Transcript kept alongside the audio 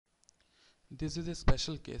This is a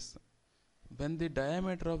special case. When the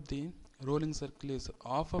diameter of the rolling circle is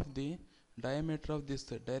half of the diameter of this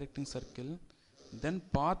directing circle, then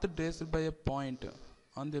path traced by a point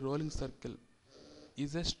on the rolling circle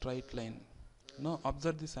is a straight line. Now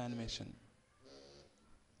observe this animation.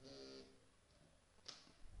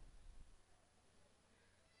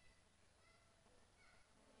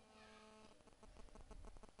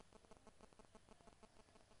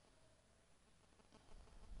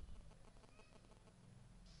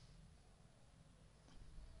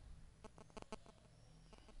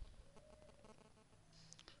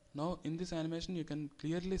 Now in this animation you can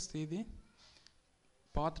clearly see the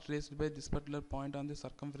path traced by this particular point on the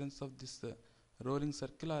circumference of this rolling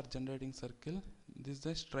circle or generating circle. This is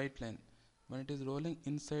a straight line when it is rolling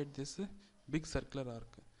inside this big circular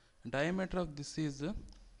arc. Diameter of this is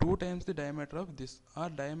 2 times the diameter of this, or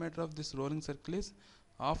diameter of this rolling circle is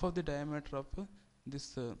half of the diameter of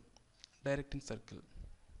this directing circle.